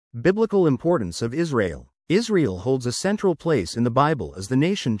Biblical importance of Israel. Israel holds a central place in the Bible as the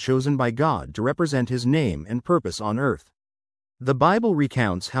nation chosen by God to represent His name and purpose on earth. The Bible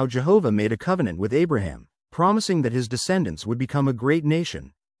recounts how Jehovah made a covenant with Abraham, promising that his descendants would become a great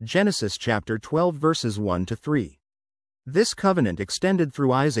nation. Genesis chapter 12 verses 1 to 3. This covenant extended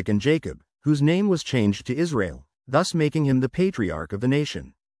through Isaac and Jacob, whose name was changed to Israel, thus making him the patriarch of the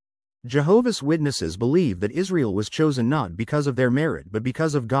nation. Jehovah's Witnesses believe that Israel was chosen not because of their merit but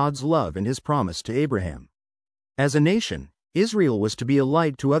because of God's love and His promise to Abraham. As a nation, Israel was to be a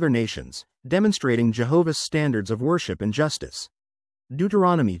light to other nations, demonstrating Jehovah's standards of worship and justice.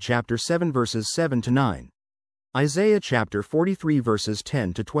 Deuteronomy chapter 7 verses 7 to 9. Isaiah chapter 43 verses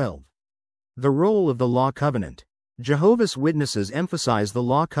 10 to 12. The role of the Law Covenant. Jehovah's Witnesses emphasize the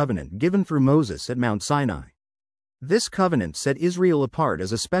Law Covenant given through Moses at Mount Sinai. This covenant set Israel apart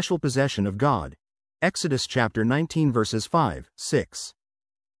as a special possession of God. Exodus chapter 19 verses 5, 6.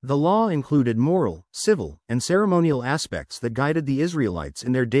 The law included moral, civil, and ceremonial aspects that guided the Israelites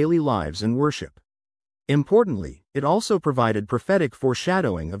in their daily lives and worship. Importantly, it also provided prophetic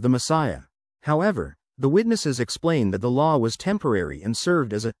foreshadowing of the Messiah. However, the witnesses explain that the law was temporary and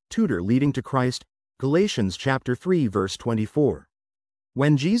served as a tutor leading to Christ. Galatians chapter 3 verse 24.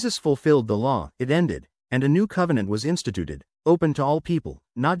 When Jesus fulfilled the law, it ended, and a new covenant was instituted, open to all people,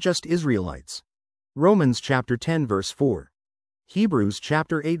 not just Israelites. Romans chapter 10 verse 4. Hebrews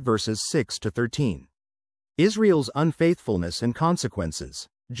chapter 8 verses 6 to 13. Israel's unfaithfulness and consequences.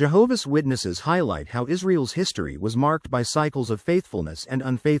 Jehovah's Witnesses highlight how Israel's history was marked by cycles of faithfulness and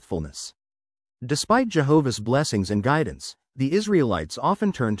unfaithfulness. Despite Jehovah's blessings and guidance, the Israelites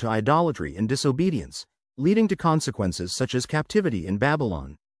often turned to idolatry and disobedience, leading to consequences such as captivity in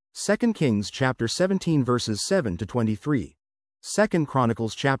Babylon. 2 Kings chapter 17 verses 7 to 23. 2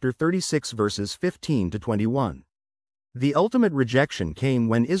 Chronicles chapter 36 verses 15 to 21. The ultimate rejection came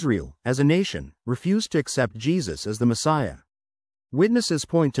when Israel, as a nation, refused to accept Jesus as the Messiah. Witnesses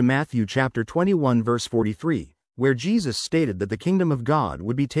point to Matthew chapter 21 verse 43, where Jesus stated that the kingdom of God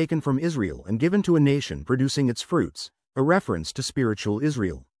would be taken from Israel and given to a nation producing its fruits, a reference to spiritual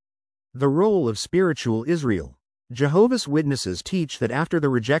Israel. The role of spiritual Israel. Jehovah's Witnesses teach that after the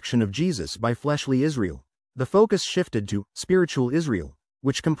rejection of Jesus by fleshly Israel, the focus shifted to spiritual Israel,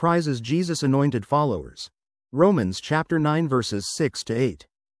 which comprises Jesus' anointed followers. Romans chapter 9 verses 6 to 8.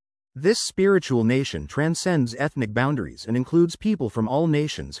 This spiritual nation transcends ethnic boundaries and includes people from all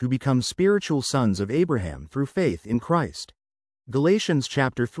nations who become spiritual sons of Abraham through faith in Christ. Galatians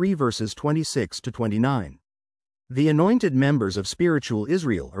chapter 3 verses 26 to 29. The anointed members of spiritual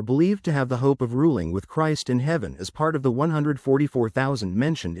Israel are believed to have the hope of ruling with Christ in heaven as part of the 144,000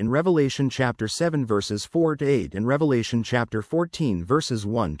 mentioned in Revelation chapter 7 verses 4 to 8 and Revelation chapter 14 verses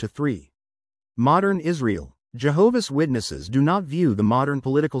 1 to 3. Modern Israel. Jehovah's Witnesses do not view the modern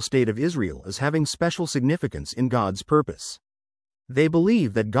political state of Israel as having special significance in God's purpose. They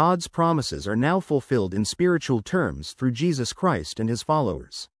believe that God's promises are now fulfilled in spiritual terms through Jesus Christ and His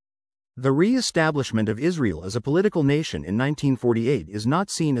followers. The re-establishment of Israel as a political nation in 1948 is not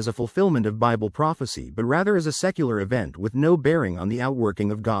seen as a fulfillment of Bible prophecy but rather as a secular event with no bearing on the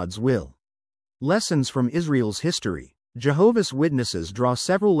outworking of God's will. Lessons from Israel's history. Jehovah's Witnesses draw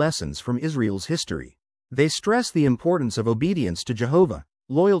several lessons from Israel's history. They stress the importance of obedience to Jehovah,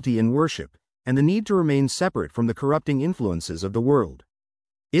 loyalty in worship, and the need to remain separate from the corrupting influences of the world.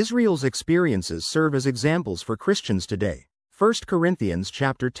 Israel's experiences serve as examples for Christians today. 1 Corinthians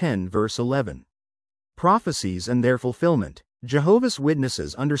chapter 10 verse 11. Prophecies and their fulfillment. Jehovah's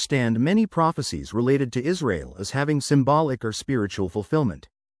Witnesses understand many prophecies related to Israel as having symbolic or spiritual fulfillment.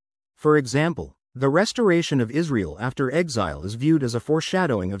 For example, the restoration of Israel after exile is viewed as a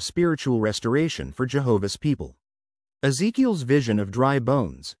foreshadowing of spiritual restoration for Jehovah's people. Ezekiel's vision of dry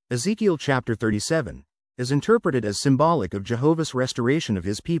bones, Ezekiel chapter 37, is interpreted as symbolic of Jehovah's restoration of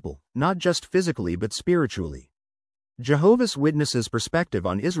His people, not just physically but spiritually. Jehovah's Witnesses' perspective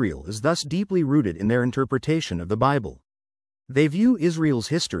on Israel is thus deeply rooted in their interpretation of the Bible. They view Israel's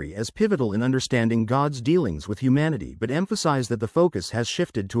history as pivotal in understanding God's dealings with humanity but emphasize that the focus has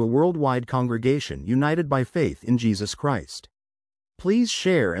shifted to a worldwide congregation united by faith in Jesus Christ. Please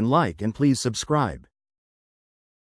share and like and please subscribe.